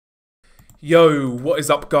Yo, what is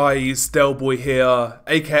up guys, Delboy here,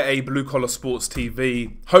 aka Blue Collar Sports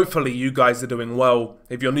TV. Hopefully you guys are doing well.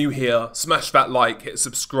 If you're new here, smash that like, hit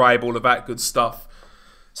subscribe, all of that good stuff.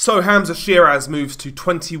 So Hamzah Sheeraz moves to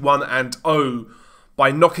 21-0 by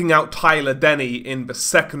knocking out Denny in the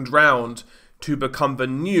second round to become the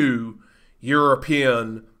new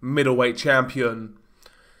European middleweight champion.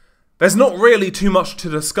 There's not really too much to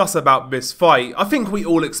discuss about this fight. I think we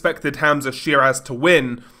all expected Hamzah Sheeraz to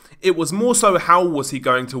win. It was more so how was he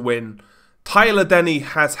going to win. Denny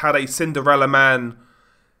has had a Cinderella Man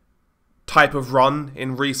type of run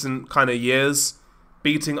in recent kind of years,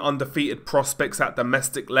 beating undefeated prospects at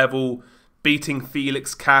domestic level, beating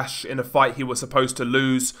Felix Cash in a fight he was supposed to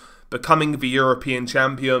lose, becoming the European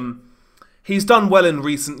champion. He's done well in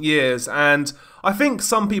recent years, and I think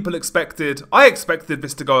some people expected, I expected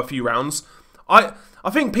this to go a few rounds. I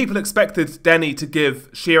think people expected Denny to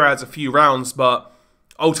give Sheeraz a few rounds, but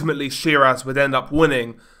ultimately Sheeraz would end up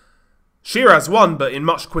winning. Sheeraz won, but in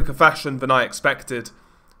much quicker fashion than I expected.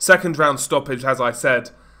 Second round stoppage, as I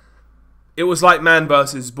said. It was like man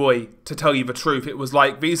versus boy, to tell you the truth. It was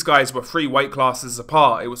like these guys were 3 weight classes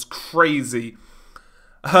apart. It was crazy.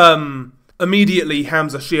 Immediately,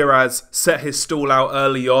 Hamzah Sheeraz set his stall out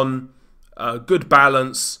early on. Good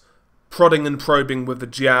balance, prodding and probing with the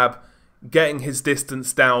jab, getting his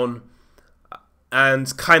distance down,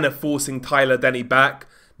 and kind of forcing Denny back.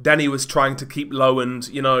 Denny was trying to keep low and,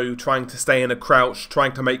 you know, trying to stay in a crouch,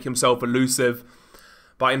 trying to make himself elusive.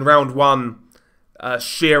 But in round one,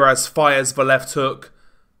 Sheeraz fires the left hook,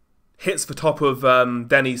 hits the top of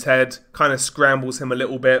Denny's head, kind of scrambles him a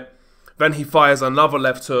little bit. Then he fires another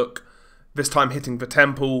left hook, this time hitting the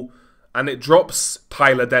temple, and it drops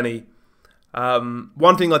Denny.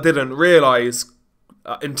 One thing I didn't realise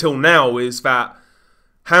until now is that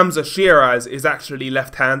Hamzah Sheeraz is actually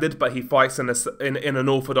left-handed, but he fights in an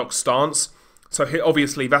orthodox stance. So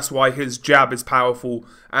obviously that's why his jab is powerful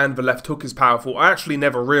and the left hook is powerful. I actually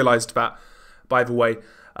never realised that, by the way.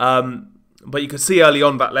 But you could see early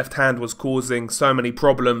on that left hand was causing so many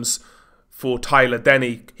problems for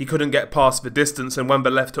Denny. He couldn't get past the distance, and when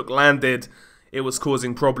the left hook landed, it was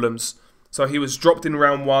causing problems. So he was dropped in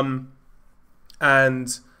round one,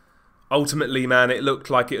 and ultimately, man, it looked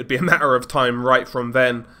like it would be a matter of time right from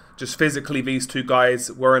then. Just physically, these two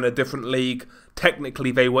guys were in a different league.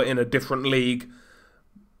 Technically, they were in a different league.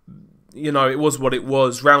 You know, it was what it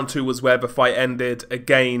was. Round two was where the fight ended.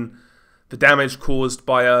 Again, the damage caused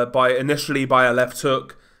initially by a left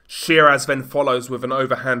hook. Sheeraz then follows with an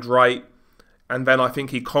overhand right. And then I think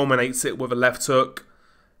he culminates it with a left hook.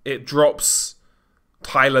 It drops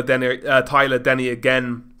Denny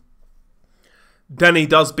again. Denny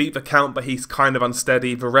does beat the count, but he's kind of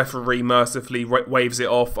unsteady. The referee mercifully waves it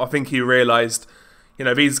off. I think he realised, you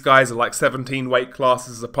know, these guys are like 17 weight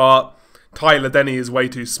classes apart. Denny is way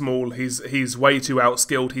too small. He's way too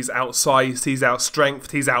outskilled. He's outsized. He's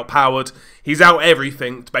outstrengthed. He's outpowered. He's out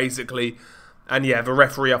everything, basically. And yeah, the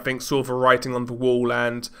referee, I think, saw the writing on the wall,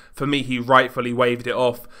 and for me, he rightfully waved it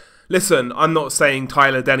off. Listen, I'm not saying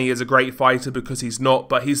Denny is a great fighter, because he's not,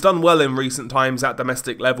 but he's done well in recent times at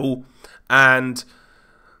domestic level. And,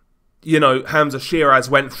 you know, Hamzah Sheeraz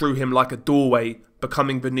went through him like a doorway,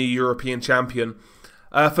 becoming the new European champion.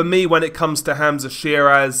 For me, when it comes to Hamzah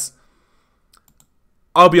Sheeraz,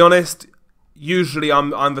 I'll be honest, usually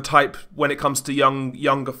I'm the type, when it comes to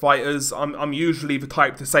younger fighters, I'm usually the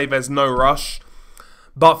type to say there's no rush.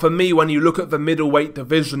 But for me, when you look at the middleweight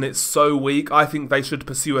division, it's so weak. I think they should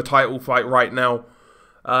pursue a title fight right now.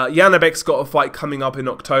 Janabek's got a fight coming up in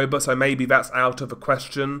October, so maybe that's out of the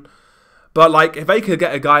question. But, like, if they could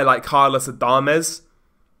get a guy like Carlos Adames,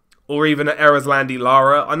 or even an Erislandy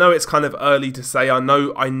Lara, I know it's kind of early to say. I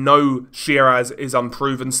know Sheeraz is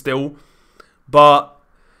unproven still. But,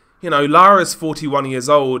 you know, Lara's 41 years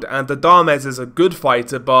old, and Adames is a good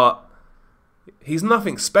fighter, but he's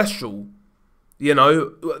nothing special. You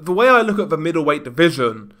know, the way I look at the middleweight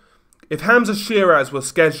division, if Hamzah Sheeraz was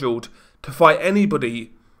scheduled to fight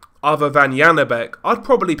anybody other than Janabek, I'd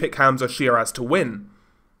probably pick Hamzah Sheeraz to win.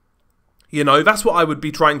 You know, that's what I would be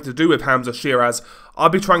trying to do with Hamzah Sheeraz.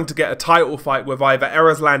 I'd be trying to get a title fight with either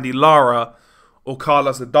Erislandy Lara or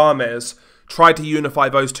Carlos Adames, try to unify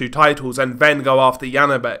those two titles, and then go after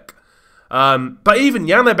Janabek. But even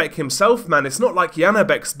Janabek himself, man, it's not like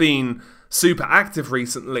Janabek's been super active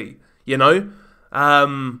recently, you know?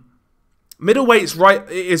 Middleweight's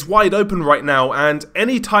is wide open right now, and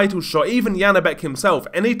any title shot, even Janabek himself,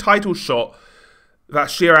 any title shot that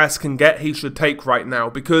Sheeraz can get, he should take right now,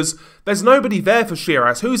 because there's nobody there for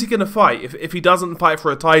Sheeraz. Who's he going to fight if he doesn't fight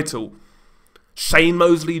for a title? Shane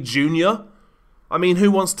Mosley Jr.? I mean, who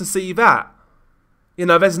wants to see that? You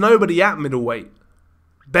know, there's nobody at middleweight.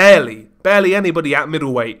 Barely anybody at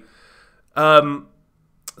middleweight.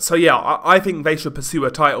 So yeah, I think they should pursue a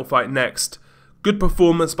title fight next. Good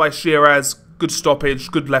performance by Sheeraz, good stoppage,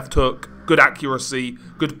 good left hook, good accuracy,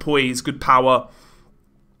 good poise, good power.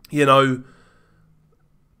 You know,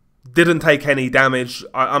 didn't take any damage.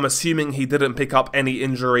 I'm assuming he didn't pick up any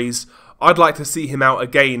injuries. I'd like to see him out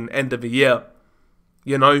again end of the year.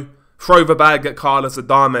 You know, throw the bag at Carlos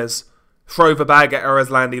Adames, throw the bag at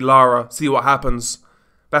Erislandy Lara, see what happens.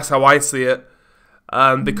 That's how I see it.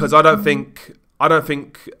 Because I don't think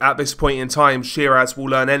at this point in time Sheeraz will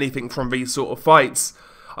learn anything from these sort of fights.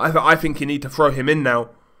 I think you need to throw him in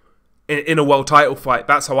now in a world title fight.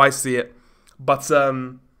 That's how I see it. But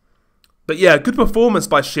yeah, good performance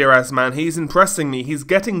by Sheeraz, man. He's impressing me. He's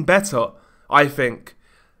getting better, I think.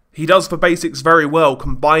 He does the basics very well.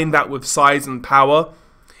 Combine that with size and power.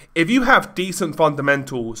 If you have decent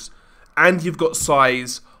fundamentals and you've got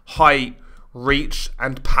size, height, reach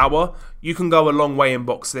and power, you can go a long way in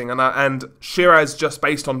boxing. And Sheeraz, just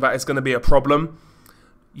based on that, is going to be a problem.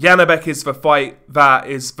 Janibek is the fight that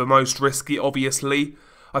is the most risky, obviously.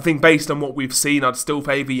 I think based on what we've seen, I'd still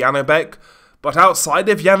favour Janibek. But outside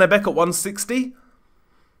of Janibek at 160,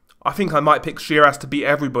 I think I might pick Sheeraz to beat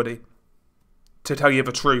everybody, to tell you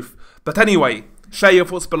the truth. But anyway, share your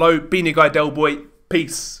thoughts below. Been your guy Del Boy.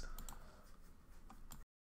 Peace.